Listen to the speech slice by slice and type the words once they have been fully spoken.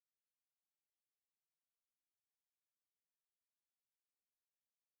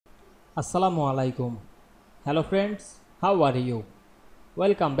Assalamu Walaikum. Hello friends, how are you?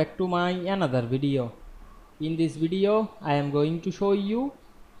 Welcome back to my another video. In this video, I am going to show you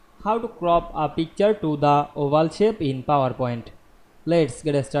how to crop a picture to the oval shape in PowerPoint. Let's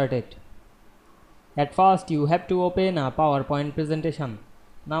get started. At first, you have to open a PowerPoint presentation.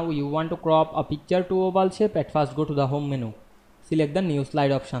 Now you want to crop a picture to oval shape. At first, go to the home menu. Select the new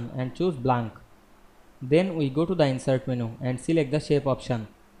slide option and choose blank. Then we go to the insert menu and select the shape option.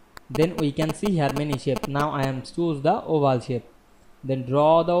 Then we can see here many shapes. Now I am choose the oval shape. Then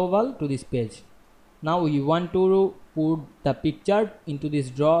draw the oval to this page. Now we want to put the picture into this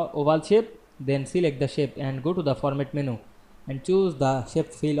draw oval shape. Then select the shape and go to the format menu and choose the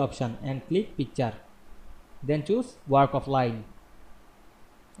shape fill option and click picture. Then choose work of line.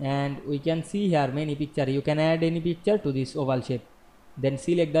 And we can see here many picture. You can add any picture to this oval shape. Then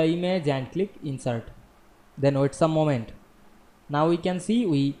select the image and click insert. Then wait some moment. Now we can see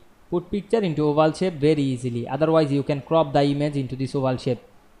we put picture into oval shape very easily. Otherwise you can crop the image into this oval shape.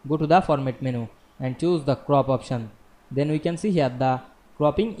 Go to the format menu and choose the crop option. Then we can see here the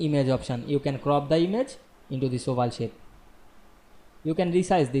cropping image option. You can crop the image into this oval shape. You can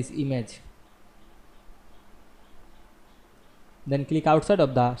resize this image. Then click outside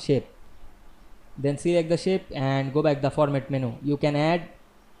of the shape. Then select the shape and go back the format menu. You can add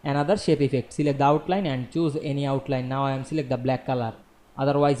another shape effect. Select the outline and choose any outline. Now I am select the black color.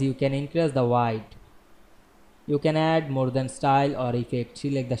 Otherwise you can increase the white. You can add more than style or effect.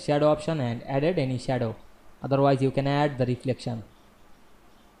 Select the shadow option and added any shadow. Otherwise you can add the reflection.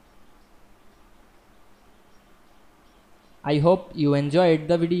 I hope you enjoyed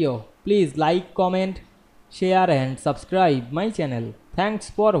the video. Please like, comment, share and subscribe my channel. Thanks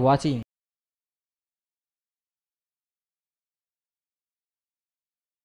for watching.